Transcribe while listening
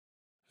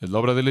Es la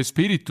obra del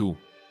Espíritu,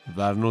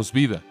 darnos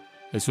vida.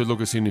 Eso es lo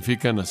que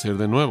significa nacer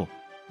de nuevo.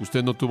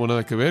 Usted no tuvo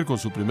nada que ver con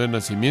su primer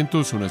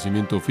nacimiento, su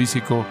nacimiento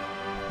físico,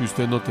 y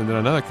usted no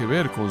tendrá nada que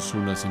ver con su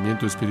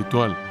nacimiento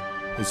espiritual.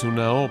 Es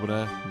una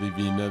obra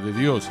divina de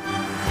Dios.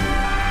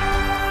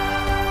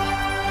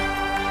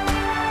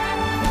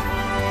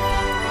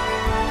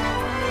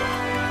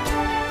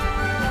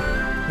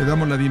 Le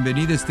damos la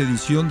bienvenida a esta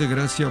edición de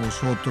Gracia a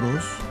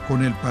Vosotros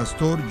con el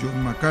pastor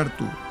John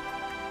MacArthur.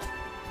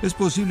 Es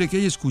posible que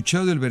haya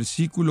escuchado el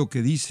versículo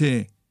que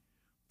dice,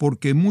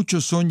 porque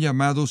muchos son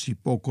llamados y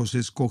pocos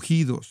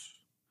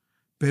escogidos.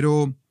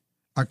 Pero,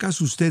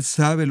 ¿acaso usted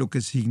sabe lo que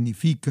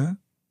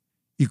significa?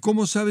 ¿Y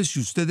cómo sabe si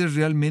usted es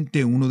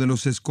realmente uno de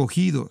los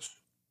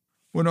escogidos?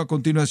 Bueno, a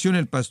continuación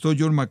el pastor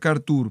John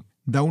MacArthur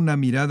da una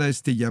mirada a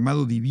este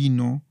llamado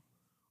divino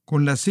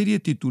con la serie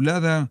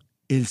titulada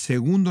El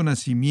segundo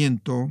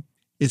nacimiento,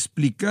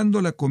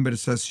 explicando la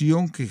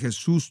conversación que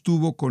Jesús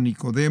tuvo con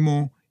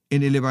Nicodemo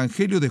en el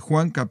Evangelio de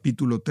Juan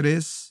capítulo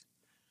 3,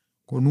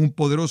 con un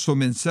poderoso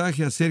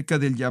mensaje acerca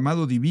del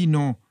llamado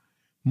divino,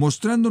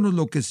 mostrándonos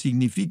lo que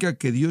significa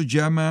que Dios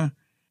llama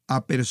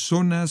a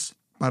personas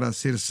para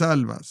ser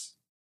salvas.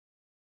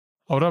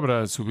 Ahora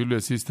abra su Biblia,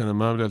 si es tan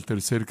amable, al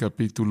tercer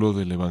capítulo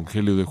del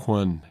Evangelio de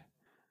Juan.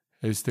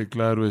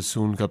 Claro, es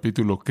un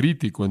capítulo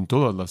crítico en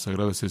todas las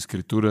Sagradas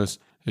Escrituras.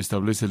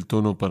 Establece el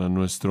tono para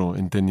nuestro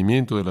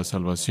entendimiento de la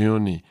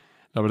salvación y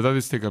la verdad,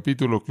 este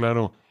capítulo,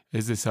 claro,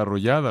 es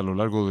desarrollada a lo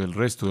largo del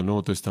resto del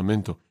Nuevo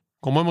Testamento.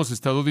 Como hemos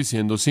estado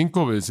diciendo,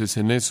 5 veces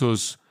en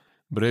esos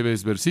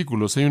breves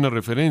versículos hay una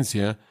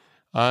referencia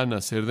a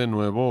nacer de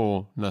nuevo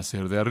o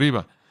nacer de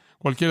arriba.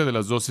 Cualquiera de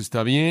las dos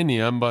está bien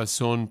y ambas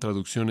son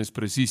traducciones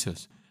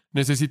precisas.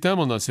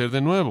 Necesitamos nacer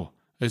de nuevo.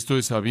 Esto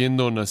es,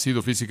 habiendo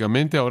nacido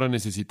físicamente, ahora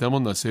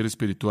necesitamos nacer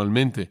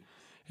espiritualmente.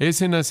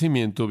 Ese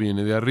nacimiento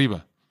viene de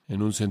arriba.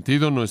 En un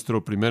sentido,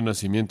 nuestro primer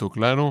nacimiento,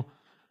 claro,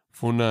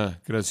 fue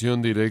una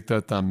creación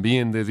directa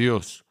también de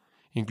Dios,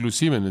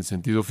 inclusive en el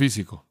sentido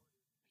físico.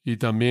 Y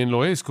también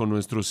lo es con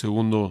nuestro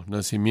segundo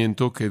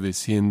nacimiento que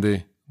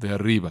desciende de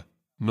arriba.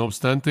 No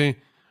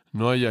obstante,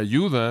 no hay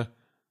ayuda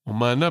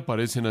humana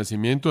para ese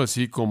nacimiento,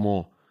 así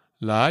como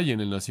la hay en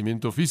el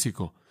nacimiento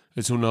físico.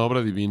 Es una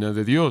obra divina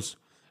de Dios.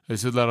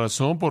 Esa es la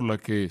razón por la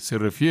que se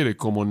refiere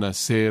como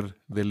nacer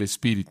del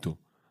Espíritu.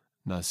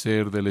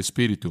 Nacer del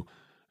Espíritu.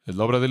 Es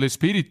la obra del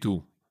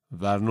Espíritu,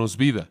 darnos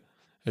vida.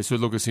 Eso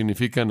es lo que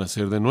significa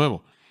nacer de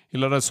nuevo. Y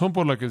la razón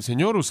por la que el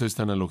Señor usa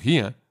esta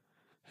analogía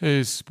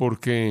es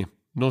porque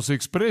nos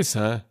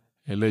expresa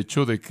el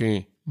hecho de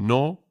que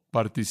no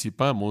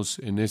participamos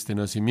en este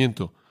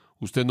nacimiento.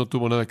 Usted no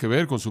tuvo nada que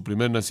ver con su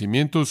primer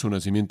nacimiento, su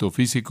nacimiento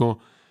físico,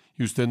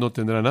 y usted no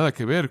tendrá nada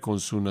que ver con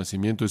su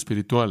nacimiento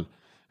espiritual.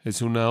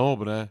 Es una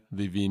obra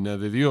divina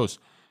de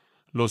Dios.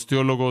 Los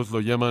teólogos lo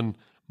llaman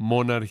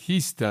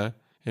monarquista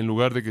en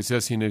lugar de que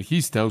sea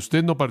sinergista.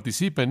 Usted no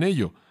participa en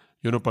ello.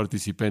 Yo no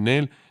participé en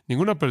él.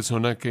 Ninguna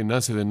persona que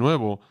nace de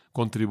nuevo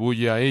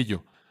contribuye a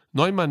ello.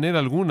 No hay manera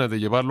alguna de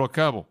llevarlo a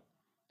cabo.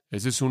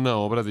 Esa es una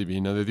obra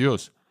divina de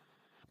Dios.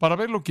 Para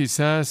verlo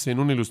quizás en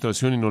una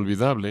ilustración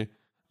inolvidable,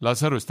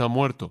 Lázaro está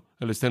muerto.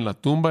 Él está en la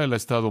tumba, él ha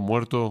estado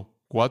muerto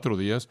 4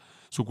 días.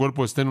 Su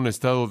cuerpo está en un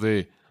estado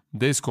de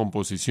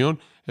descomposición.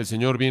 El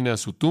Señor viene a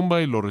su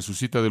tumba y lo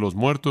resucita de los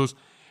muertos.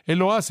 Él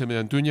lo hace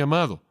mediante un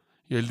llamado.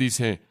 Y él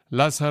dice,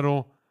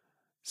 Lázaro,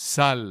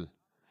 sal.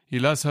 Y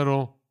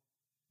Lázaro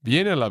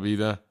viene a la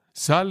vida,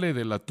 sale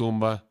de la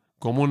tumba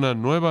como una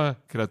nueva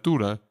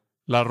criatura.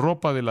 La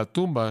ropa de la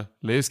tumba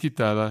le es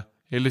quitada.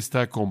 Él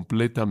está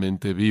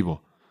completamente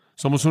vivo.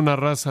 Somos una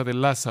raza de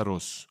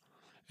Lázaros,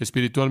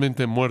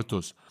 espiritualmente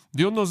muertos.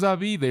 Dios nos da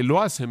vida y lo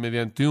hace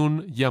mediante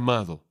un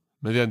llamado.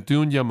 Mediante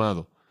un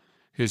llamado.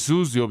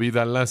 Jesús dio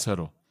vida a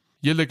Lázaro.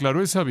 Y Él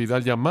declaró esa vida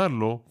al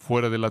llamarlo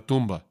fuera de la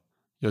tumba.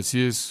 Y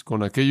así es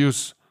con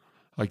aquellos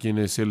a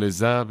quienes se les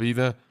da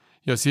vida.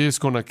 Y así es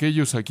con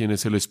aquellos a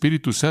quienes el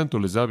Espíritu Santo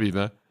les da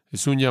vida.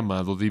 Es un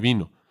llamado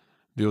divino.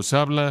 Dios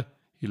habla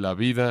y la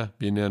vida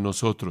viene a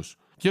nosotros.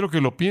 Quiero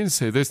que lo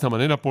piense de esta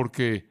manera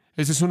porque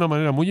esa es una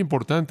manera muy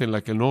importante en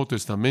la que el Nuevo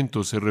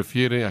Testamento se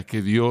refiere a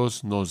que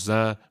Dios nos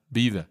da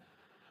vida.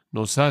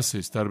 Nos hace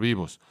estar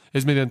vivos.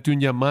 Es mediante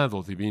un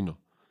llamado divino.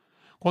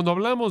 Cuando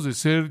hablamos de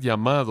ser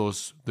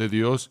llamados de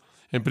Dios,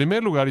 en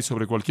primer lugar y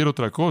sobre cualquier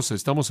otra cosa,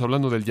 estamos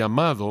hablando del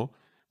llamado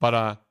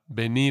para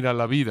venir a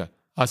la vida,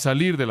 a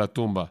salir de la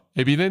tumba.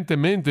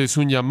 Evidentemente es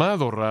un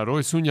llamado raro,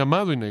 es un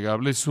llamado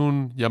innegable, es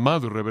un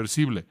llamado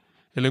irreversible.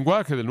 El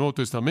lenguaje del Nuevo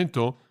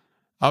Testamento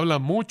habla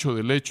mucho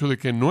del hecho de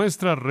que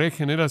nuestra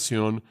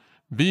regeneración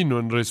vino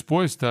en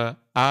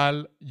respuesta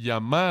al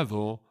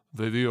llamado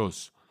de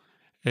Dios.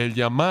 El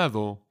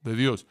llamado de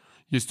Dios.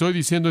 Y estoy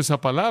diciendo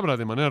esa palabra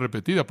de manera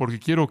repetida porque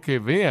quiero que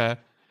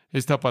vea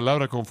esta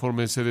palabra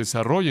conforme se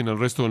desarrolla en el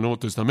resto del Nuevo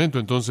Testamento.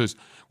 Entonces,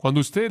 cuando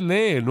usted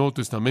lee el Nuevo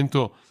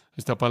Testamento,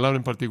 esta palabra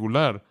en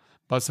particular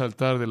va a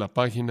saltar de la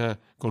página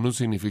con un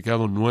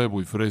significado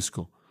nuevo y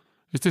fresco.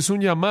 Este es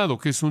un llamado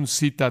que es un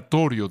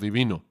citatorio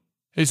divino.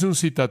 Es un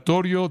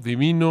citatorio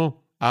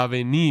divino a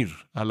venir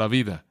a la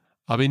vida,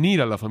 a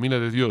venir a la familia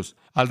de Dios,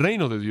 al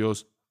reino de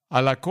Dios,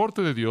 a la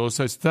corte de Dios,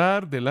 a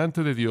estar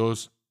delante de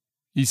Dios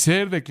y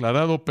ser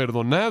declarado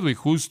perdonado y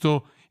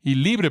justo y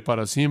libre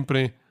para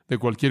siempre de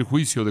cualquier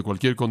juicio, de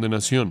cualquier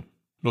condenación.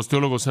 Los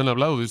teólogos han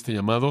hablado de este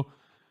llamado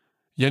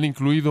y han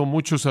incluido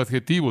muchos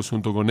adjetivos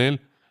junto con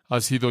él.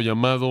 Ha sido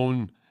llamado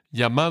un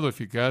llamado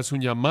eficaz,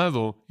 un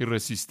llamado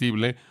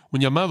irresistible,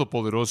 un llamado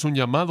poderoso, un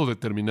llamado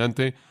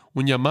determinante,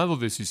 un llamado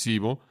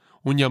decisivo,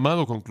 un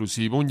llamado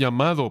conclusivo, un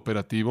llamado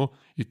operativo,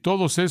 y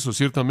todos esos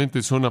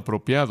ciertamente son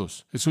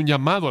apropiados. Es un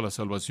llamado a la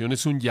salvación,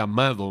 es un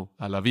llamado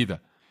a la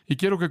vida. Y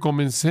quiero que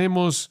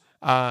comencemos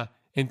a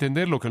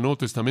entender lo que el Nuevo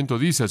Testamento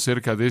dice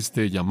acerca de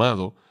este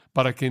llamado,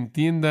 para que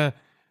entienda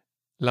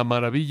la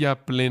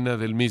maravilla plena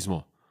del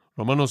mismo.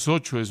 Romanos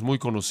 8 es muy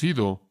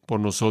conocido por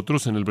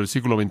nosotros, en el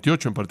versículo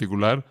 28 en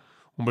particular,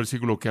 un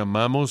versículo que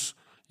amamos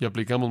y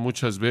aplicamos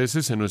muchas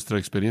veces en nuestra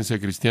experiencia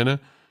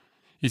cristiana,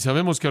 y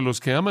sabemos que a los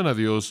que aman a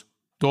Dios,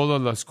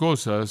 todas las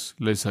cosas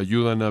les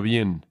ayudan a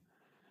bien.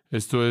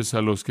 Esto es,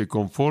 a los que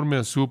conforme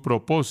a su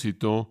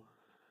propósito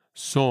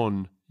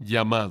son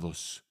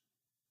llamados.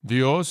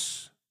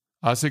 Dios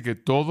hace que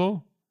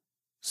todo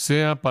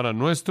sea para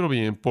nuestro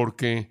bien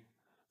porque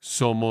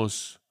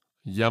somos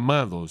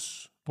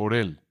llamados por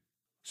Él.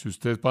 Si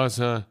usted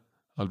pasa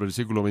al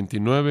versículo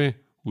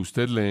 29,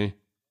 usted lee,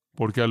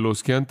 porque a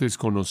los que antes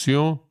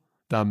conoció,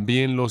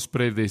 también los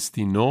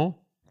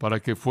predestinó para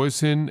que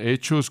fuesen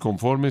hechos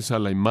conformes a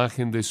la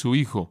imagen de su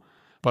Hijo,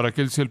 para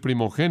que Él sea el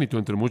primogénito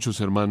entre muchos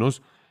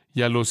hermanos,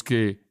 y a los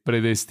que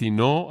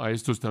predestinó, a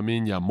estos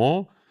también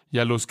llamó, y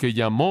a los que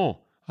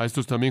llamó, a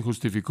estos también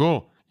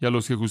justificó, y a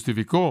los que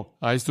justificó,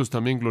 a estos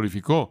también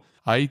glorificó.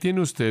 Ahí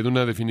tiene usted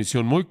una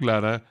definición muy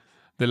clara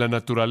de la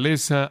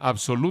naturaleza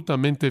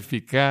absolutamente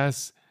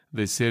eficaz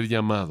de ser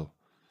llamado.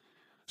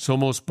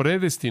 Somos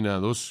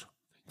predestinados,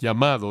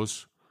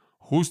 llamados,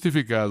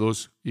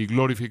 justificados y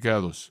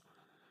glorificados.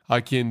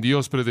 A quien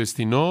Dios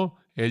predestinó,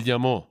 Él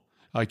llamó.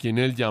 A quien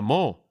Él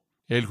llamó,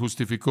 Él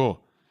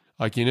justificó.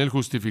 A quien Él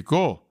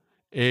justificó,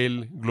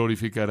 Él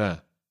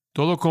glorificará.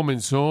 Todo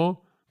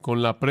comenzó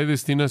con la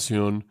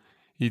predestinación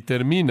y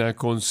termina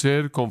con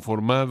ser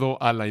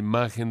conformado a la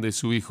imagen de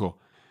su Hijo.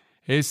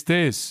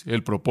 Este es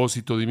el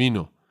propósito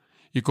divino.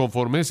 Y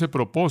conforme ese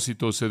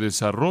propósito se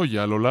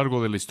desarrolla a lo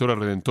largo de la historia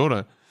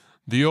redentora,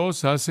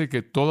 Dios hace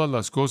que todas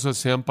las cosas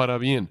sean para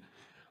bien,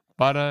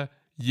 para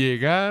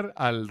llegar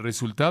al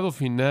resultado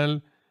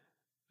final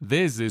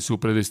desde su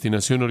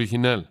predestinación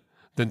original.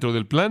 Dentro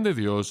del plan de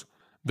Dios,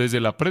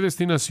 desde la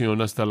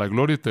predestinación hasta la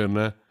gloria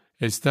eterna,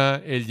 está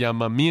el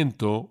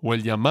llamamiento o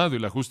el llamado y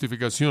la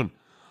justificación.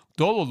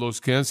 Todos los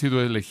que han sido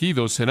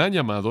elegidos serán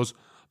llamados,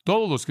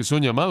 todos los que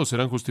son llamados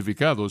serán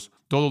justificados,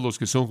 todos los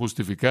que son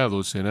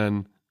justificados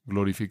serán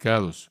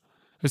glorificados.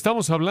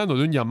 Estamos hablando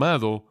de un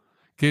llamado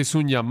que es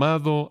un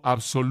llamado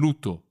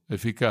absoluto,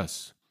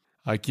 eficaz.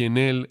 A quien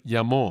Él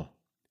llamó,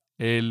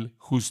 Él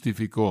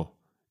justificó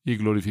y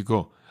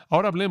glorificó.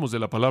 Ahora hablemos de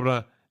la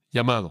palabra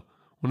llamado.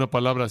 Una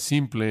palabra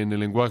simple en el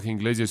lenguaje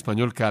inglés y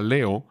español,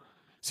 kaleo,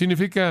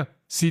 significa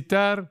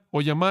citar o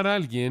llamar a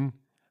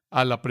alguien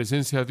a la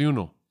presencia de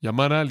uno,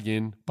 llamar a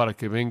alguien para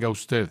que venga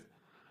usted.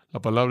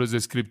 La palabra es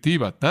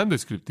descriptiva, tan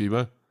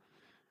descriptiva,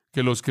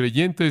 que los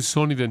creyentes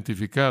son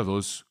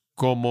identificados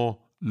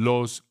como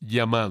los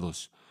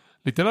llamados.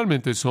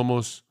 Literalmente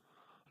somos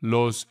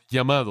los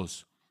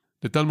llamados,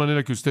 de tal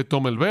manera que usted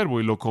toma el verbo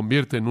y lo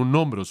convierte en un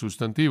nombre o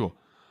sustantivo.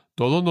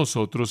 Todos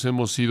nosotros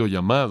hemos sido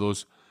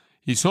llamados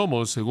y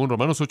somos, según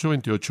Romanos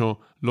 8:28,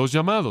 los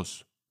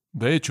llamados.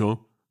 De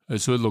hecho,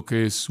 eso es lo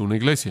que es una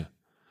iglesia.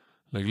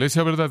 La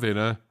iglesia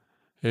verdadera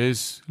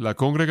es la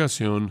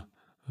congregación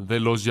de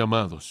los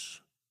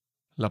llamados.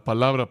 La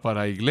palabra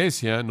para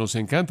iglesia, nos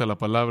encanta la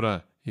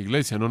palabra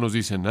iglesia, no nos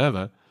dice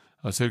nada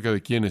acerca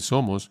de quiénes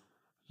somos.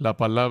 La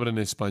palabra en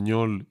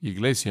español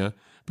iglesia,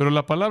 pero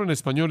la palabra en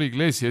español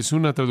iglesia es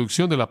una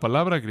traducción de la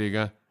palabra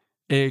griega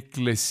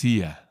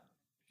eclesia.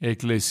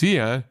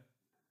 Eclesia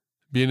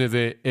viene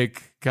de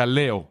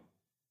ekkaleo,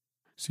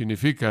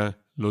 significa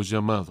los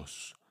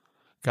llamados.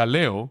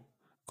 Kaleo,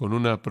 con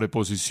una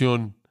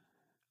preposición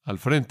al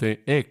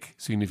frente, ek,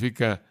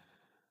 significa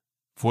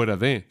fuera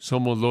de.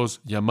 Somos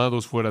los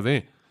llamados fuera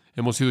de.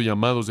 Hemos sido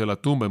llamados de la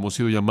tumba, hemos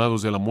sido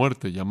llamados de la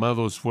muerte,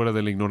 llamados fuera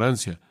de la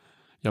ignorancia,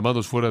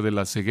 llamados fuera de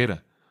la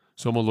ceguera.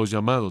 Somos los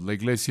llamados. La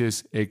iglesia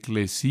es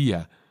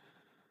eclesia.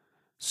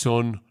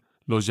 Son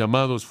los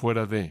llamados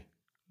fuera de.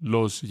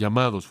 Los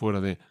llamados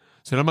fuera de.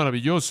 Será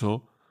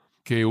maravilloso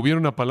que hubiera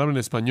una palabra en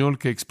español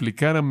que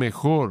explicara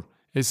mejor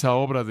esa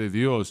obra de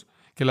Dios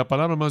que la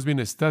palabra más bien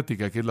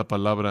estática, que es la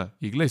palabra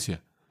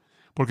iglesia,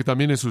 porque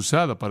también es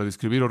usada para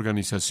describir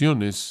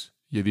organizaciones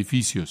y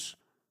edificios.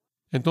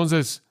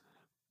 Entonces,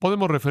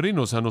 podemos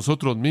referirnos a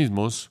nosotros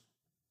mismos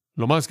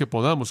lo más que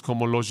podamos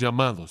como los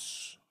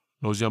llamados.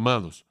 Los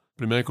llamados.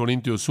 1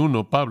 Corintios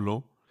 1,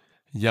 Pablo,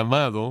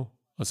 llamado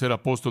a ser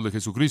apóstol de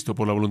Jesucristo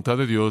por la voluntad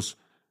de Dios,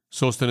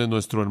 Sóstenes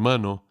nuestro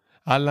hermano,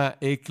 a la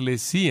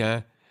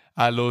eclesía,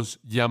 a los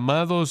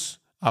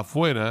llamados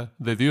afuera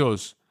de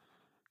Dios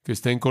que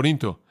está en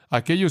Corinto,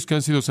 aquellos que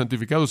han sido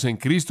santificados en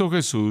Cristo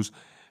Jesús,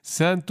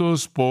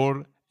 santos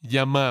por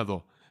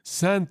llamado,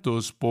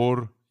 santos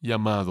por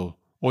llamado,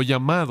 o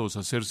llamados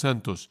a ser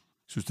santos.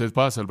 Si usted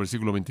pasa al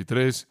versículo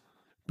 23,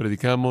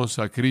 predicamos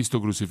a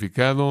Cristo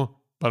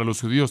crucificado, para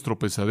los judíos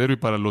tropezadero y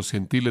para los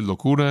gentiles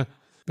locura,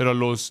 pero a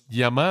los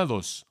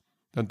llamados,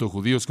 tanto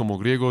judíos como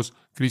griegos,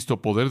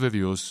 Cristo poder de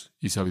Dios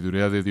y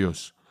sabiduría de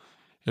Dios.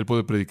 Él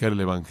puede predicar el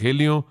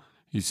Evangelio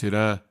y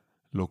será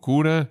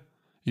locura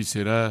y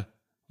será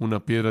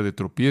una piedra de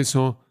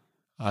tropiezo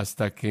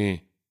hasta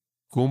que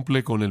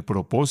cumple con el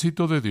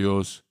propósito de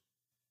Dios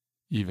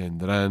y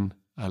vendrán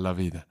a la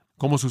vida.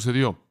 ¿Cómo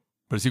sucedió?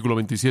 Versículo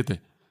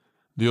 27.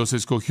 Dios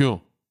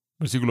escogió.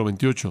 Versículo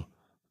 28.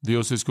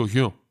 Dios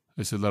escogió.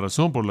 Esa es la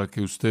razón por la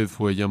que usted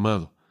fue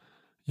llamado.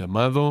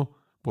 Llamado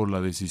por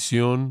la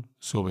decisión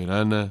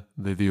soberana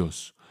de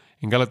Dios.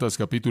 En Gálatas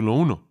capítulo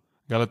 1,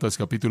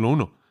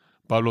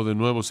 Pablo de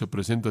nuevo se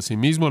presenta a sí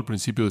mismo al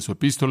principio de su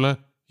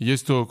epístola, y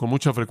esto con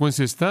mucha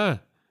frecuencia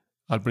está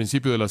al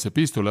principio de las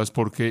epístolas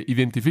porque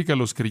identifica a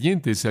los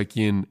creyentes a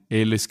quien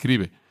él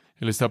escribe.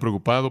 Él está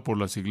preocupado por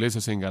las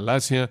iglesias en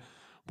Galacia,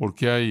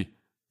 porque hay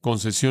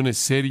concesiones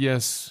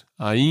serias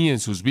ahí en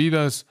sus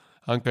vidas,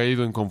 han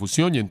caído en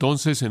confusión, y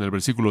entonces en el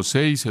versículo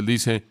 6 él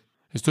dice: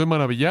 estoy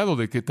maravillado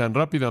de que tan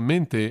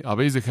rápidamente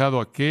habéis dejado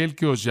a aquel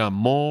que os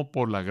llamó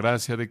por la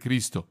gracia de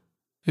Cristo.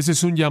 Ese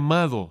es un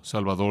llamado,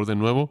 Salvador, de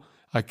nuevo,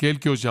 aquel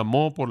que os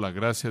llamó por la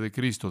gracia de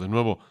Cristo. De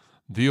nuevo,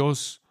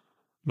 Dios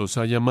los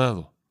ha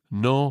llamado.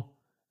 No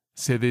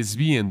se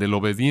desvíen de la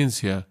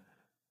obediencia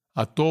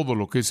a todo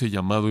lo que ese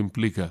llamado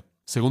implica.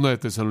 Segunda de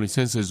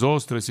Tesalonicenses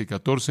 2, 13 y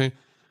 14,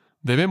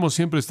 debemos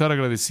siempre estar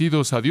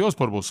agradecidos a Dios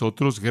por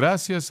vosotros,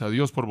 gracias a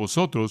Dios por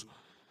vosotros,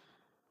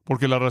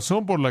 porque la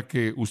razón por la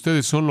que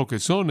ustedes son lo que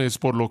son es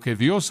por lo que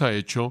Dios ha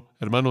hecho,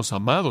 hermanos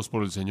amados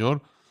por el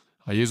Señor.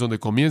 Ahí es donde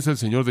comienza. El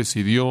Señor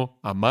decidió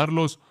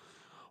amarlos,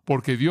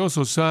 porque Dios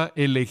os ha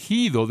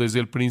elegido desde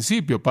el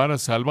principio para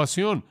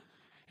salvación.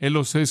 Él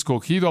os ha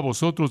escogido a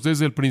vosotros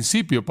desde el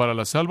principio para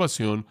la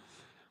salvación,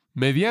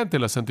 mediante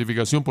la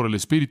santificación por el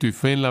Espíritu y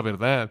fe en la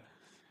verdad.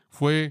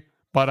 Fue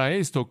para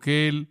esto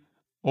que Él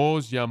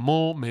os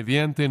llamó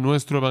mediante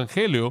nuestro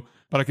Evangelio,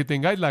 para que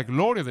tengáis la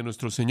gloria de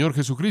nuestro Señor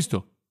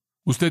Jesucristo.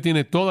 Usted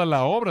tiene toda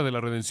la obra de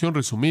la redención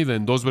resumida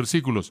en 2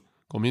 versículos.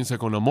 Comienza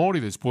con amor y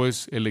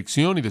después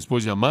elección y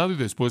después llamado y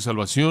después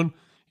salvación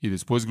y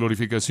después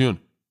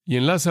glorificación. Y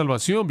en la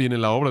salvación viene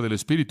la obra del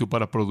Espíritu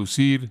para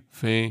producir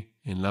fe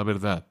en la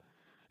verdad.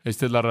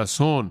 Esta es la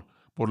razón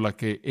por la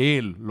que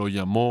Él lo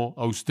llamó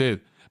a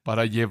usted,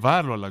 para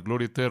llevarlo a la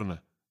gloria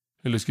eterna.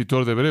 El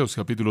escritor de Hebreos,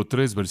 capítulo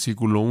 3,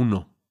 versículo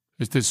 1.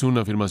 Esta es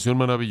una afirmación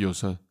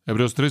maravillosa.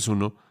 Hebreos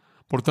 3:1.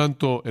 Por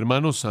tanto,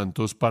 hermanos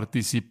santos,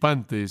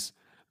 participantes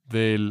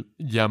del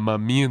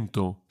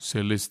llamamiento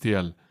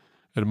celestial.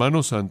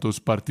 Hermanos santos,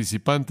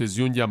 participantes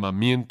de un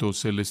llamamiento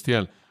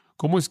celestial.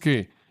 ¿Cómo es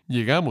que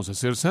llegamos a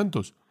ser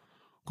santos?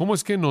 ¿Cómo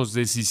es que nos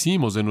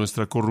deshicimos de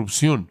nuestra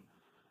corrupción,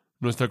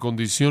 nuestra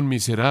condición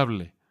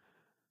miserable,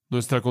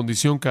 nuestra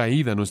condición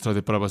caída, nuestra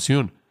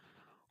depravación?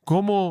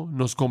 ¿Cómo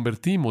nos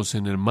convertimos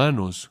en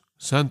hermanos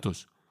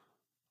santos?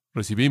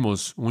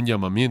 Recibimos un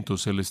llamamiento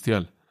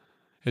celestial.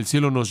 El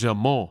cielo nos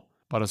llamó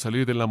para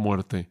salir de la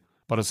muerte,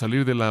 para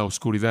salir de la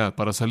oscuridad,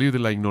 para salir de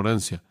la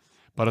ignorancia,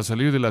 para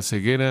salir de la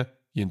ceguera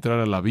y entrar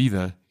a la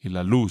vida y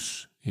la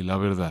luz y la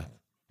verdad.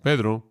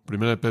 Pedro,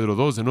 1 Pedro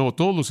 2, de nuevo,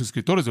 todos los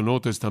escritores del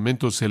Nuevo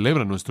Testamento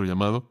celebran nuestro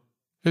llamado.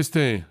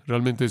 Este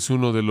realmente es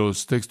uno de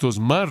los textos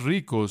más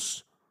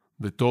ricos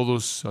de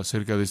todos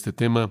acerca de este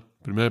tema.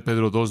 1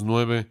 Pedro 2,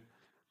 9.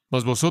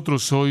 Mas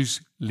vosotros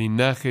sois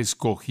linaje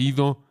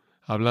escogido,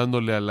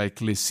 hablándole a la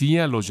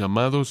eclesía, a los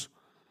llamados.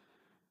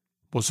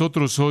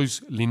 Vosotros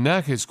sois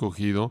linaje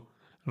escogido,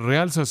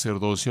 real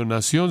sacerdocio,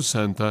 nación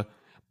santa,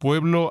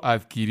 pueblo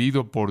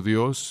adquirido por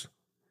Dios,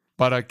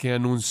 para que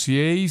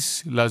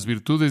anunciéis las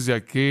virtudes de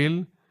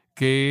aquel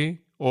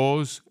que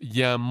os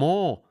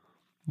llamó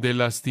de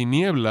las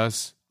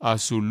tinieblas a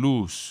su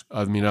luz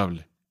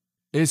admirable.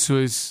 Eso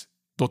es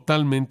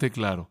totalmente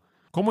claro.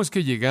 ¿Cómo es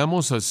que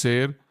llegamos a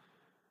ser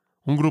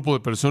un grupo de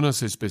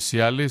personas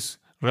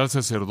especiales, real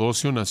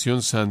sacerdocio,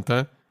 nación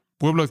santa,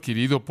 pueblo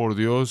adquirido por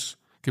Dios,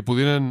 que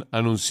pudieran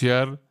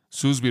anunciar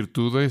sus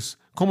virtudes?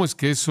 ¿Cómo es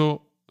que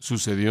eso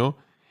sucedió?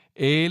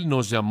 Él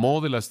nos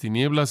llamó de las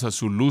tinieblas a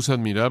su luz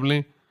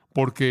admirable,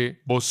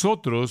 porque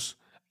vosotros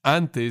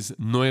antes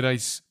no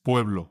erais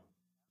pueblo.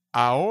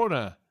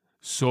 Ahora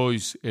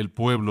sois el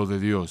pueblo de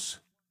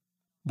Dios.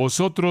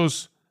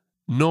 Vosotros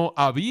no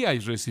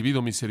habíais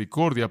recibido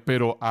misericordia,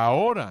 pero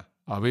ahora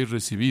habéis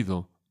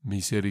recibido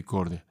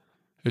misericordia.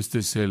 Este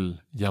es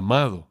el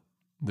llamado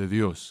de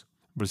Dios.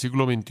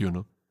 Versículo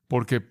 21.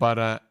 Porque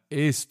para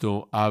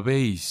esto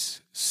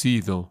habéis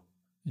sido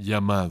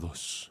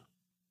llamados.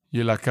 Y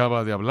él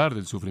acaba de hablar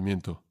del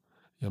sufrimiento.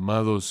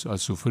 Llamados a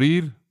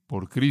sufrir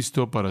por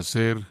Cristo para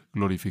ser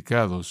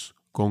glorificados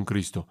con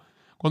Cristo.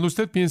 Cuando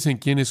usted piensa en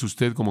quién es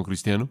usted como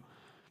cristiano,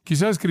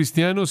 quizás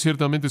cristiano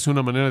ciertamente es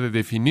una manera de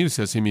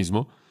definirse a sí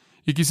mismo,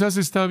 y quizás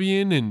está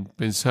bien en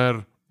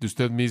pensar de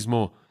usted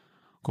mismo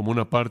como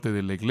una parte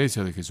de la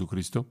iglesia de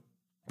Jesucristo,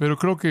 pero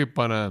creo que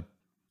para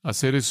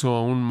hacer eso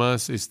aún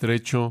más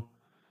estrecho,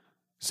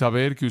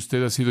 saber que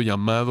usted ha sido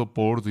llamado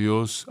por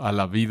Dios a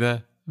la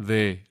vida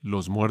de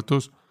los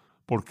muertos,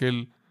 porque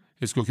Él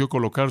escogió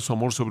colocar su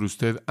amor sobre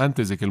usted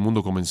antes de que el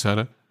mundo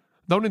comenzara?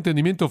 Da un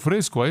entendimiento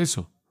fresco a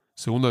eso.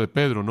 Segunda de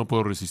Pedro, no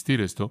puedo resistir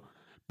esto.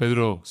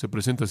 Pedro se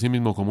presenta a sí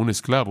mismo como un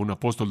esclavo, un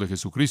apóstol de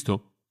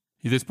Jesucristo.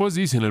 Y después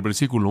dice en el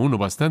versículo 1,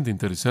 bastante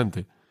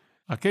interesante,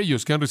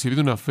 aquellos que han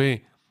recibido una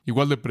fe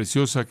igual de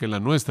preciosa que la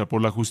nuestra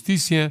por la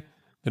justicia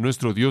de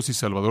nuestro Dios y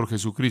Salvador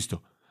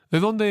Jesucristo. ¿De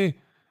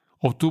dónde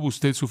obtuvo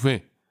usted su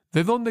fe?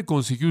 ¿De dónde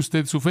consiguió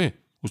usted su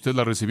fe? Usted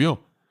la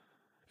recibió.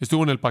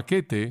 Estuvo en el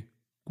paquete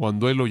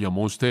cuando Él lo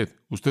llamó a usted.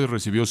 Usted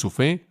recibió su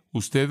fe.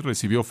 Usted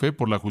recibió fe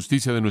por la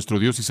justicia de nuestro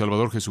Dios y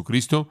Salvador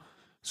Jesucristo.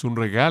 Es un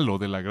regalo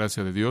de la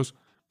gracia de Dios.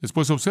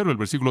 Después observa el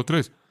versículo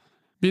 3.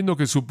 Viendo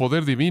que su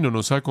poder divino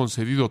nos ha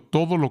concedido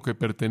todo lo que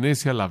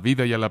pertenece a la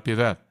vida y a la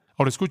piedad.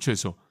 Ahora escuche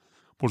eso.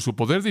 Por su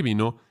poder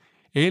divino,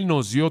 Él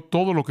nos dio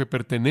todo lo que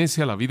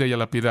pertenece a la vida y a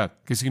la piedad.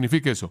 ¿Qué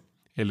significa eso?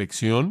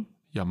 Elección,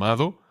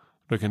 llamado,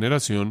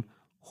 regeneración,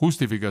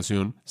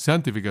 justificación,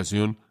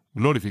 santificación,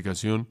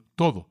 glorificación,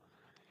 todo.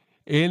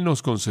 Él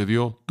nos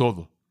concedió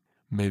todo,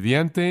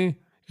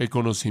 mediante el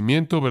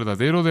conocimiento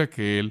verdadero de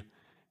aquel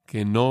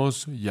que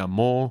nos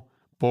llamó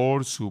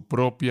por su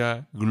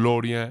propia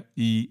gloria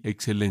y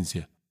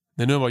excelencia.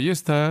 De nuevo, ahí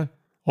está,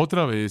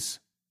 otra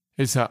vez,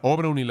 esa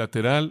obra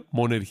unilateral,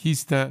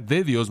 monergista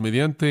de Dios,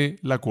 mediante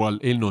la cual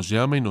Él nos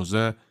llama y nos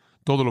da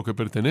todo lo que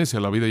pertenece a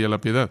la vida y a la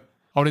piedad.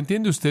 Ahora,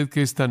 ¿entiende usted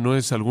que esta no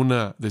es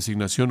alguna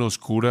designación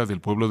oscura del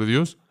pueblo de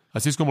Dios?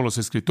 Así es como los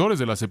escritores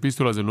de las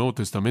epístolas del Nuevo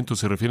Testamento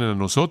se refieren a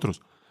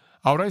nosotros.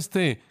 Ahora,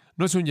 este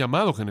no es un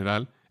llamado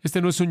general,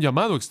 este no es un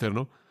llamado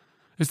externo,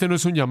 este no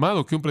es un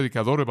llamado que un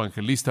predicador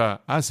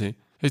evangelista hace,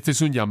 este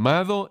es un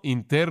llamado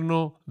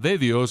interno de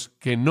Dios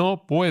que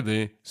no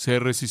puede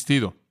ser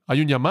resistido. Hay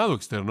un llamado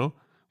externo.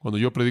 Cuando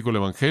yo predico el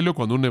Evangelio,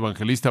 cuando un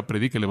evangelista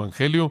predica el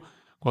Evangelio,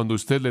 cuando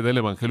usted le da el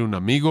Evangelio a un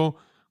amigo,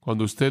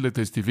 cuando usted le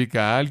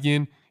testifica a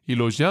alguien y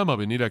los llama a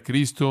venir a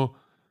Cristo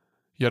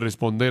y a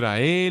responder a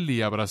Él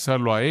y a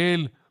abrazarlo a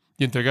Él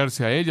y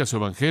entregarse a Él y a su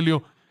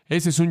Evangelio,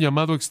 ese es un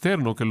llamado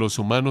externo que los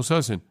humanos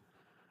hacen.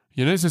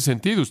 Y en ese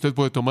sentido usted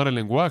puede tomar el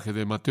lenguaje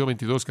de Mateo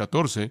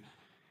 22:14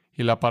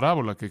 y la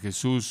parábola que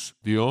Jesús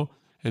dio,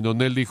 en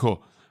donde Él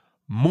dijo,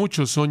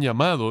 muchos son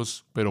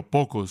llamados, pero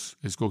pocos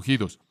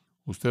escogidos.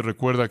 Usted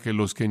recuerda que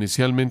los que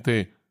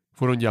inicialmente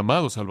fueron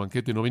llamados al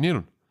banquete no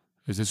vinieron.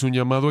 Ese es un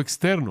llamado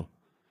externo.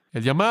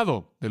 El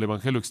llamado del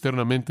Evangelio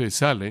externamente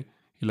sale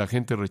y la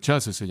gente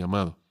rechaza ese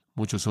llamado.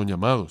 Muchos son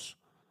llamados,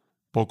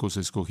 pocos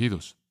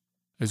escogidos.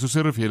 Eso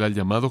se refiere al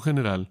llamado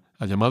general,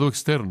 al llamado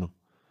externo.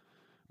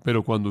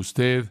 Pero cuando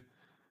usted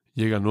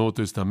llega al Nuevo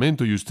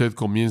Testamento y usted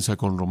comienza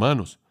con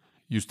Romanos,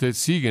 y usted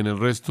sigue en el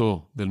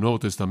resto del Nuevo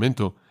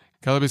Testamento,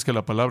 cada vez que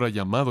la palabra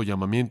llamado,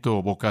 llamamiento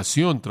o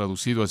vocación,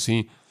 traducido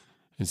así,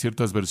 en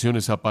ciertas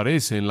versiones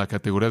aparece en la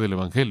categoría del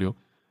Evangelio,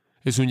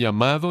 es un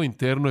llamado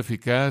interno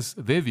eficaz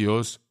de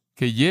Dios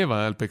que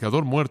lleva al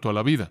pecador muerto a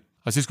la vida.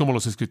 Así es como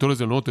los escritores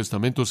del Nuevo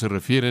Testamento se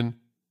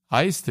refieren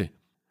a este.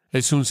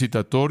 Es un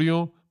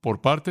citatorio por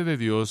parte de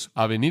Dios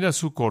a venir a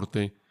su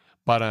corte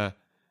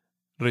para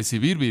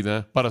recibir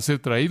vida, para ser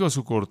traído a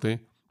su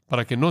corte,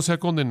 para que no sea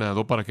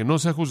condenado, para que no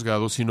sea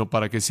juzgado, sino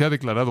para que sea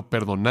declarado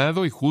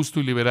perdonado y justo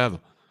y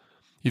liberado.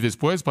 Y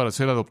después para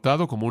ser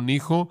adoptado como un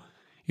hijo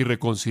y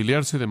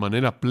reconciliarse de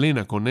manera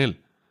plena con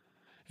Él.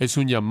 Es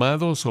un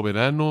llamado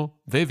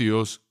soberano de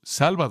Dios,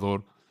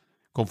 Salvador,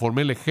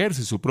 conforme Él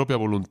ejerce su propia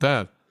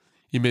voluntad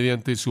y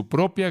mediante su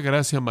propia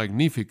gracia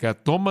magnífica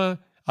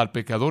toma al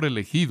pecador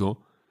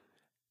elegido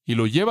y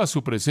lo lleva a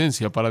su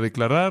presencia para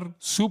declarar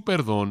su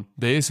perdón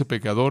de ese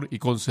pecador y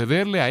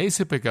concederle a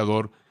ese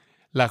pecador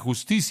la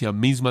justicia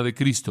misma de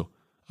Cristo,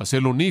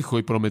 hacerlo un hijo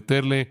y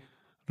prometerle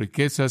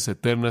riquezas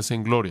eternas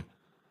en gloria.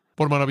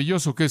 Por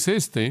maravilloso que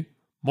es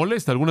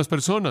molesta a algunas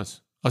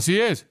personas. Así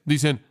es,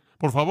 dicen,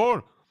 por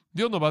favor,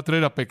 Dios no va a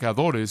traer a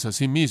pecadores a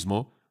sí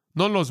mismo,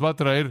 no los va a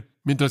traer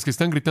mientras que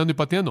están gritando y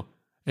pateando.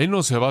 Él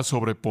no se va a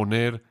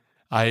sobreponer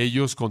a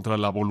ellos contra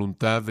la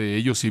voluntad de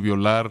ellos y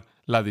violar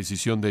la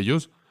decisión de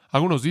ellos.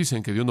 Algunos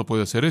dicen que Dios no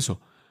puede hacer eso.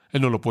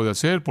 Él no lo puede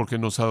hacer porque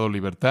nos ha dado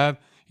libertad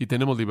y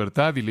tenemos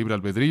libertad y libre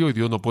albedrío y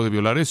Dios no puede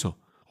violar eso.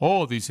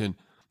 O dicen,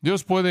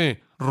 Dios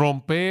puede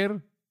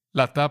romper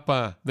la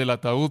tapa del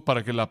ataúd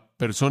para que la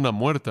persona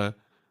muerta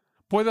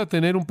pueda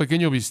tener un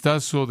pequeño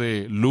vistazo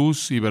de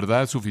luz y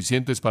verdad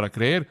suficientes para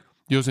creer.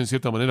 Dios en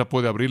cierta manera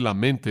puede abrir la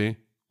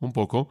mente un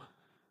poco,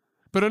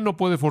 pero Él no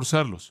puede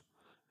forzarlos.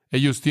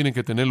 Ellos tienen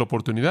que tener la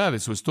oportunidad,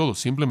 eso es todo,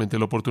 simplemente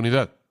la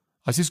oportunidad.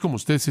 ¿Así es como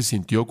usted se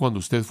sintió cuando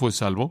usted fue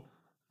salvo?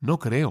 No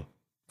creo.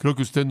 Creo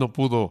que usted no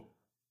pudo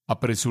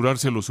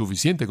apresurarse lo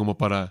suficiente como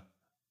para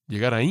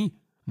llegar ahí.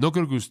 No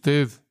creo que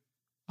usted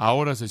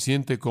ahora se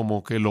siente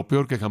como que lo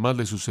peor que jamás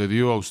le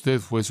sucedió a usted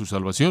fue su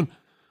salvación.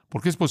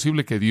 ¿Por qué es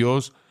posible que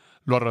Dios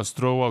lo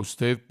arrastró a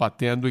usted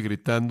pateando y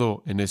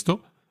gritando en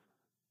esto?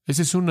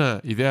 Esa es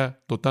una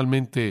idea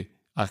totalmente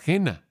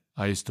ajena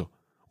a esto.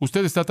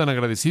 Usted está tan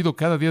agradecido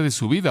cada día de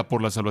su vida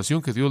por la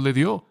salvación que Dios le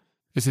dio.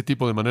 Ese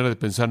tipo de manera de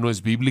pensar no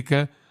es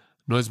bíblica,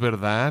 no es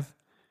verdad,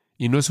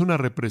 y no es una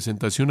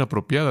representación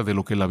apropiada de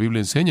lo que la Biblia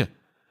enseña.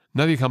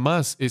 Nadie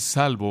jamás es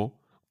salvo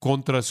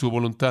contra su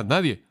voluntad.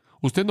 Nadie.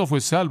 Usted no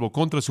fue salvo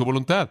contra su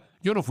voluntad.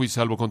 Yo no fui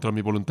salvo contra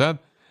mi voluntad.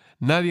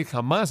 Nadie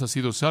jamás ha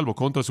sido salvo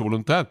contra su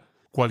voluntad.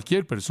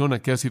 Cualquier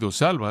persona que ha sido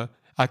salva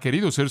ha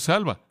querido ser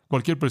salva.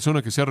 Cualquier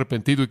persona que se ha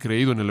arrepentido y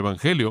creído en el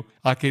Evangelio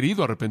ha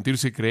querido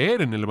arrepentirse y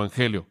creer en el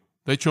Evangelio.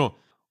 De hecho,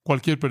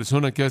 cualquier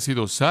persona que ha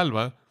sido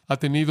salva ha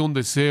tenido un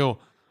deseo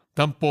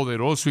tan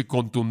poderoso y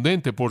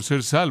contundente por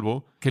ser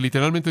salvo que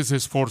literalmente se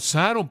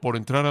esforzaron por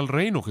entrar al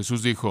reino.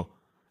 Jesús dijo,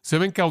 se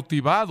ven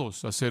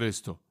cautivados a hacer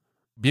esto.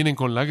 Vienen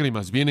con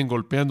lágrimas, vienen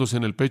golpeándose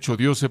en el pecho.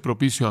 Dios se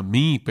propicio a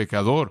mí,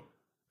 pecador.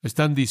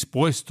 Están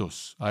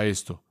dispuestos a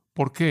esto.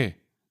 ¿Por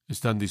qué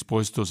están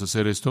dispuestos a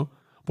hacer esto?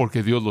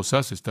 Porque Dios los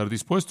hace estar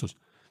dispuestos.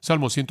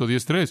 Salmo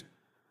 110:3.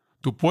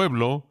 Tu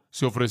pueblo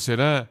se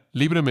ofrecerá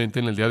libremente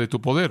en el día de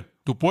tu poder.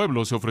 Tu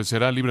pueblo se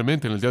ofrecerá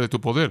libremente en el día de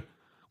tu poder.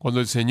 Cuando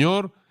el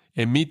Señor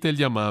emite el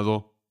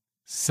llamado,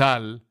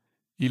 sal,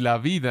 y la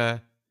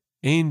vida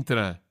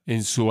entra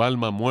en su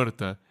alma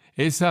muerta,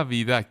 esa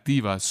vida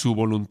activa su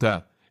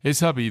voluntad.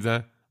 Esa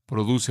vida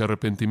produce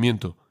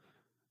arrepentimiento.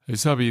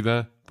 Esa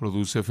vida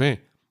produce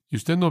fe. Y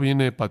usted no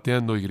viene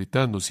pateando y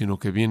gritando, sino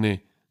que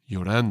viene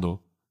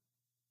llorando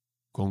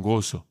con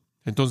gozo.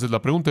 Entonces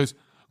la pregunta es,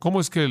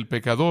 ¿cómo es que el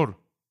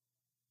pecador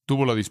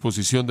tuvo la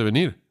disposición de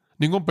venir?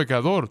 Ningún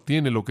pecador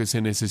tiene lo que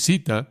se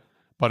necesita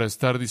para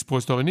estar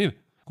dispuesto a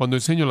venir. Cuando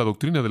enseño la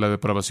doctrina de la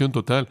depravación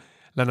total,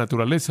 la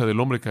naturaleza del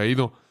hombre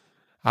caído,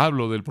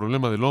 hablo del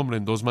problema del hombre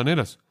en dos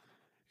maneras.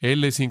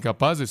 Él es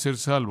incapaz de ser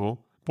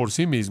salvo por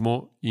sí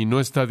mismo y no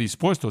está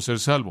dispuesto a ser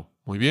salvo.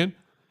 Muy bien,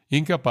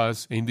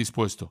 incapaz e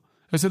indispuesto.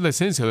 Esa es la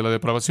esencia de la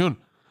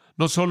depravación.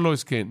 No solo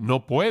es que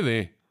no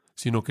puede,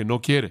 sino que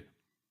no quiere.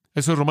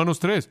 Eso es Romanos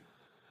 3.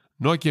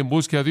 No hay quien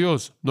busque a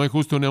Dios, no hay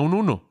justo ni aun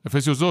uno.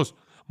 Efesios 2.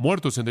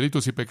 Muertos en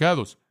delitos y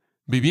pecados,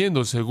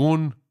 viviendo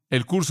según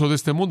el curso de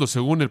este mundo,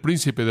 según el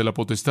príncipe de la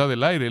potestad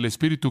del aire, el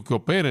espíritu que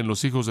opera en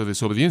los hijos de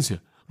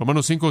desobediencia.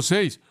 Romanos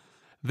 5:6.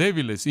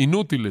 Débiles,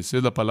 inútiles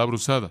es la palabra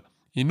usada.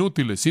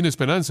 Inútiles, sin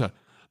esperanza.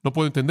 No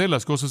pueden entender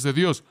las cosas de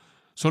Dios.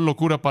 Son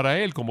locura para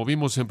él, como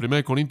vimos en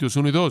 1 Corintios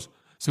 1 y 2.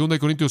 2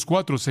 Corintios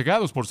 4.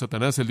 Cegados por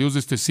Satanás, el Dios de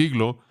este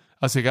siglo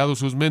ha cegado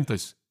sus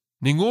mentes.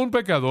 Ningún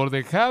pecador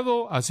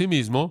dejado a sí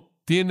mismo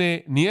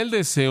tiene ni el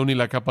deseo ni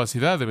la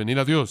capacidad de venir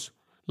a Dios.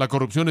 La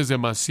corrupción es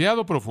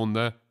demasiado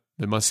profunda,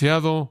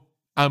 demasiado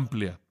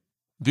amplia.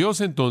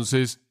 Dios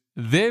entonces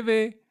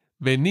debe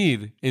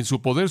venir en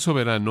su poder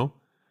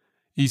soberano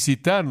y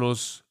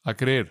citarnos a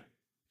creer.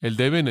 Él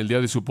debe, en el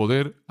día de su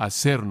poder,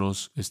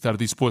 hacernos estar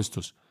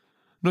dispuestos.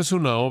 No es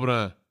una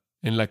obra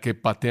en la que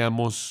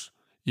pateamos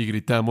y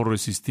gritamos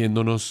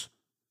resistiéndonos.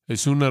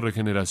 Es una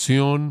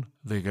regeneración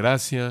de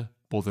gracia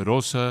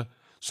poderosa,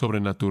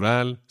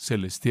 sobrenatural,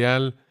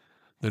 celestial,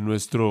 de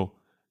nuestro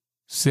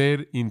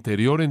ser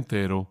interior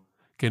entero,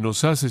 que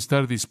nos hace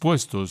estar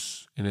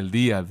dispuestos en el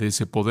día de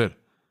ese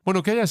poder.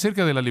 Bueno, ¿qué hay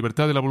acerca de la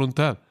libertad de la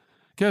voluntad?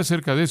 ¿Qué hay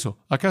acerca de eso?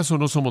 ¿Acaso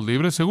no somos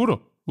libres?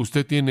 Seguro.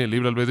 Usted tiene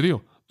libre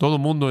albedrío. Todo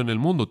mundo en el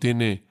mundo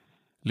tiene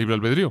libre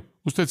albedrío.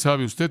 Usted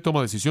sabe, usted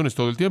toma decisiones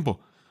todo el tiempo.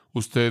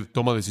 Usted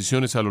toma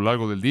decisiones a lo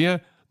largo del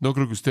día. No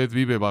creo que usted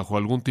vive bajo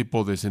algún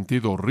tipo de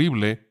sentido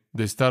horrible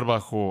de estar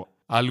bajo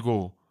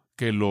algo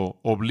que lo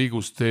obligue a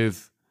usted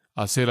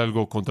a hacer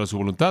algo contra su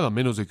voluntad, a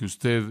menos de que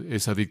usted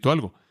es adicto a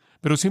algo.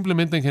 Pero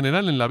simplemente en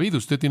general en la vida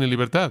usted tiene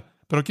libertad.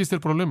 Pero aquí está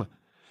el problema.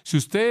 Si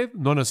usted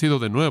no ha nacido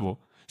de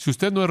nuevo, si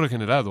usted no es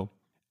regenerado,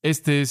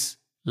 esta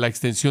es la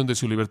extensión de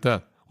su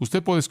libertad.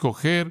 Usted puede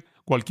escoger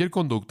cualquier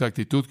conducta,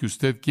 actitud que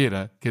usted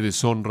quiera que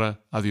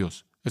deshonra a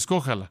Dios.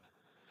 Escójala.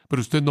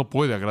 Pero usted no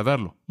puede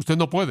agradarlo. Usted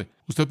no puede.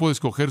 Usted puede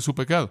escoger su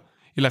pecado.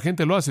 Y la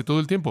gente lo hace todo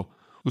el tiempo.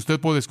 Usted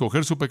puede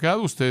escoger su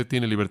pecado. Usted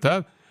tiene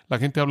libertad. La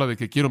gente habla de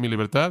que quiero mi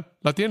libertad.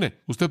 La tiene.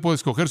 Usted puede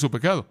escoger su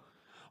pecado.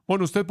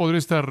 Bueno, usted podría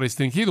estar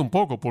restringido un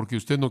poco porque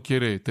usted no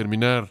quiere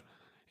terminar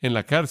en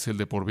la cárcel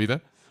de por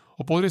vida.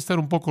 O podría estar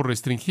un poco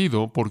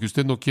restringido porque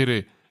usted no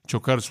quiere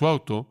chocar su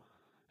auto.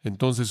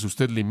 Entonces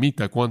usted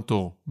limita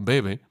cuánto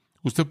bebe.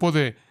 Usted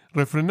puede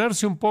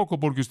refrenarse un poco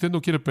porque usted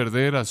no quiere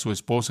perder a su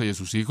esposa y a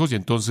sus hijos, y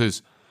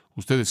entonces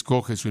usted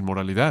escoge su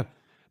inmoralidad.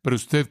 Pero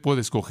usted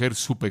puede escoger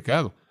su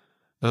pecado.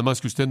 Nada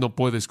más que usted no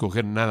puede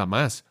escoger nada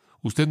más.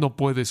 Usted no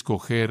puede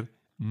escoger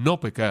no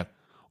pecar.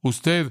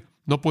 Usted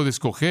no puede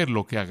escoger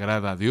lo que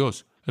agrada a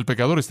Dios. El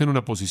pecador está en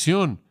una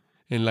posición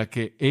en la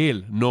que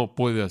él no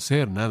puede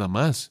hacer nada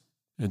más.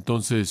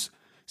 Entonces,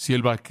 si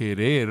él va a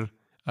querer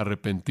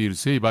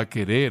arrepentirse y va a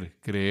querer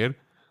creer,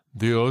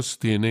 Dios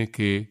tiene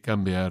que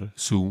cambiar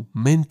su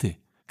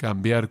mente,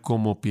 cambiar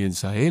cómo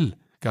piensa él,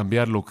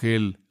 cambiar lo que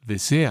él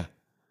desea,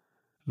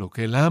 lo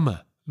que él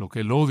ama, lo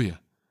que él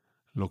odia,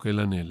 lo que él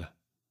anhela.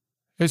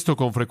 Esto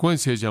con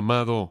frecuencia es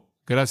llamado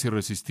gracia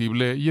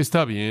irresistible y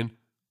está bien.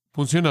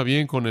 Funciona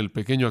bien con el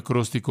pequeño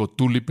acróstico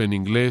tulip en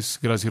inglés,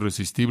 gracia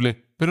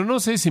irresistible, pero no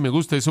sé si me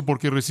gusta eso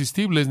porque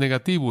irresistible es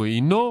negativo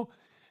y no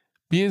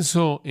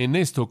pienso en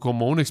esto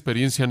como una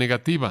experiencia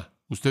negativa.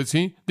 ¿Usted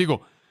sí?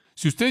 Digo,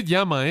 Si usted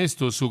llama a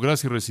esto su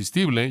gracia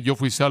irresistible, yo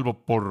fui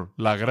salvo por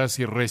la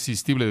gracia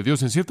irresistible de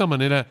Dios, en cierta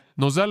manera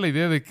nos da la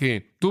idea de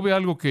que tuve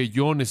algo que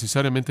yo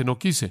necesariamente no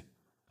quise.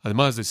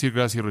 Además, decir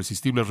gracia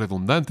irresistible es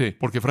redundante,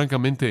 porque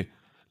francamente,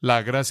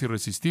 la gracia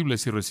irresistible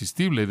es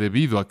irresistible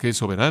debido a que es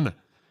soberana.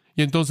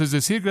 Y entonces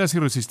decir gracia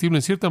irresistible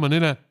en cierta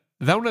manera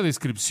da una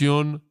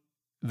descripción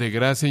de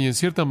gracia y en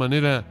cierta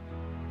manera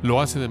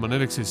lo hace de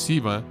manera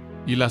excesiva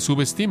y la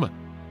subestima.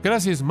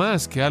 Gracia es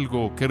más que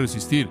algo que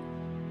resistir.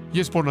 Y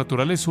es por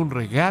naturaleza un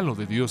regalo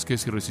de Dios que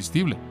es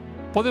irresistible.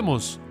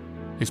 ¿Podemos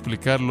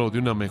explicarlo de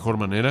una mejor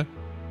manera?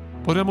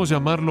 Podríamos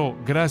llamarlo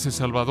gracia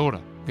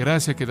salvadora,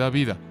 gracia que da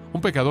vida. Un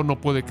pecador no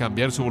puede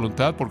cambiar su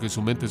voluntad porque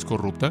su mente es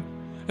corrupta.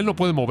 Él no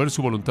puede mover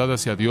su voluntad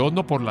hacia Dios,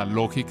 no por la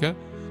lógica,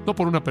 no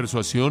por una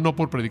persuasión, no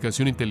por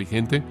predicación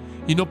inteligente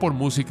y no por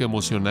música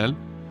emocional.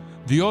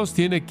 Dios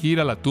tiene que ir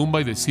a la tumba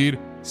y decir,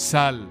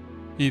 sal,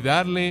 y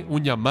darle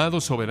un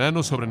llamado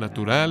soberano,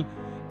 sobrenatural,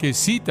 que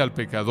cita al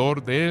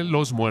pecador de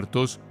los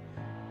muertos.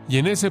 Y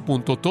en ese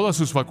punto todas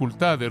sus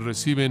facultades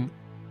reciben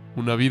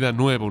una vida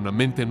nueva, una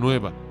mente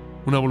nueva,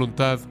 una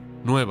voluntad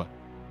nueva,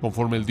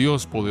 conforme el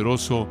Dios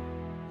poderoso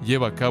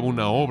lleva a cabo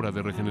una obra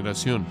de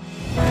regeneración.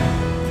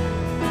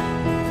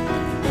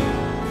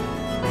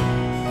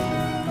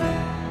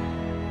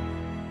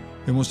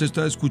 Hemos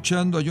estado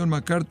escuchando a John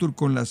MacArthur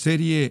con la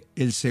serie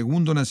El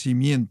Segundo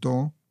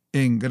Nacimiento,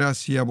 en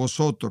gracia a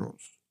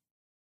vosotros.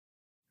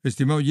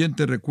 Estimado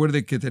oyente,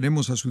 recuerde que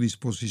tenemos a su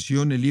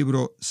disposición el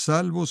libro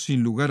Salvo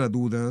sin lugar a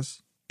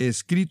dudas,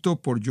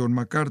 escrito por John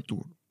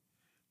MacArthur.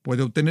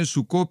 Puede obtener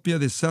su copia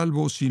de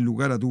Salvo sin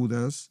lugar a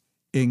dudas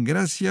en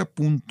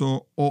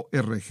gracia.org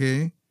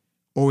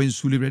o en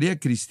su librería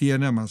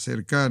cristiana más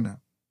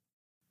cercana.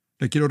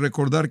 Le quiero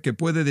recordar que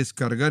puede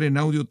descargar en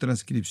audio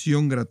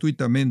transcripción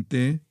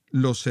gratuitamente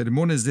los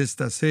sermones de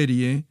esta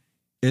serie,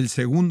 El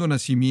Segundo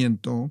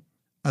Nacimiento,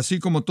 así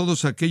como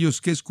todos aquellos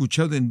que he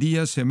escuchado en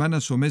días,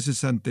 semanas o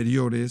meses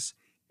anteriores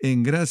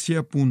en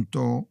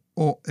gracia.org.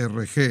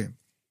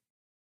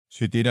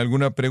 Si tiene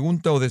alguna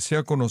pregunta o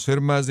desea conocer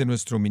más de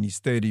nuestro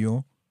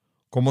ministerio,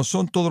 como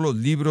son todos los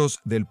libros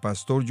del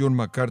pastor John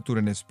MacArthur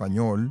en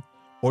español,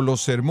 o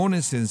los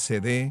sermones en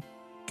CD,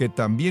 que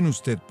también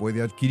usted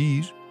puede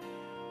adquirir,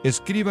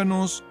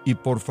 escríbanos y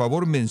por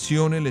favor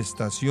mencione la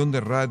estación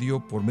de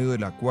radio por medio de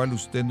la cual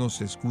usted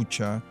nos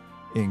escucha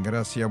en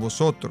Gracia a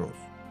Vosotros.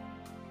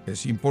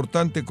 Es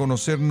importante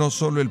conocer no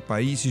solo el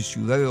país y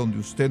ciudad de donde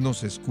usted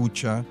nos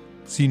escucha,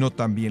 sino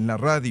también la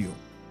radio.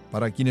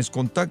 Para quienes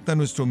contactan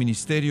nuestro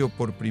ministerio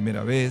por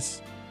primera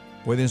vez,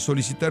 pueden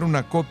solicitar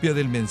una copia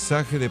del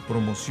mensaje de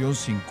promoción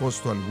sin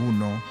costo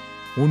alguno,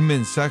 un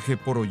mensaje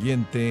por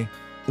oyente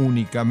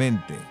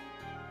únicamente.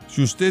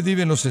 Si usted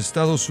vive en los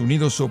Estados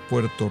Unidos o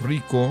Puerto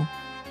Rico,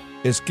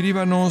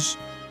 escríbanos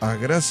a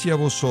Gracia a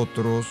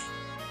Vosotros,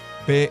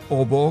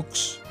 P.O.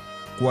 Box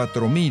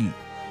 4000,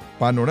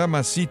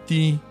 Panorama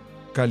City,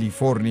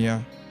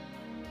 California,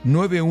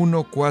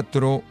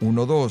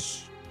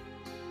 91412.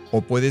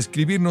 O puede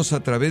escribirnos a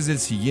través del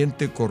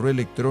siguiente correo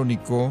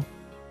electrónico: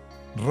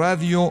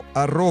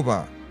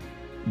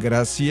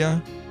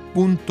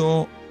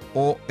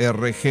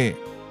 radio@gracia.org.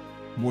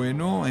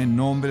 Bueno, en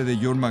nombre de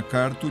John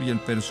MacArthur y el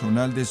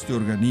personal de este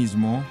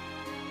organismo,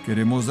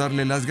 queremos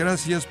darle las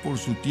gracias por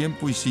su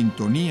tiempo y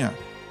sintonía,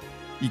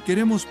 y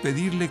queremos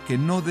pedirle que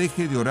no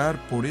deje de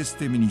orar por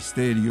este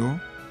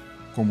ministerio,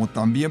 como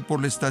también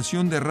por la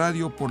estación de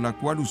radio por la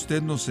cual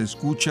usted nos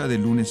escucha de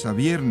lunes a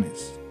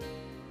viernes.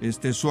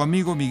 Este es su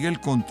amigo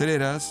Miguel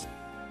Contreras,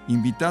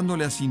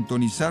 invitándole a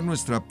sintonizar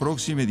nuestra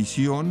próxima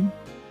edición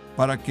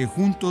para que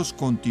juntos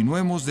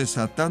continuemos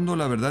desatando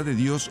la verdad de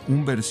Dios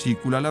un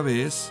versículo a la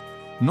vez.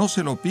 No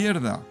se lo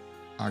pierda,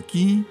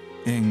 aquí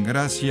en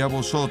Gracia a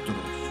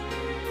Vosotros.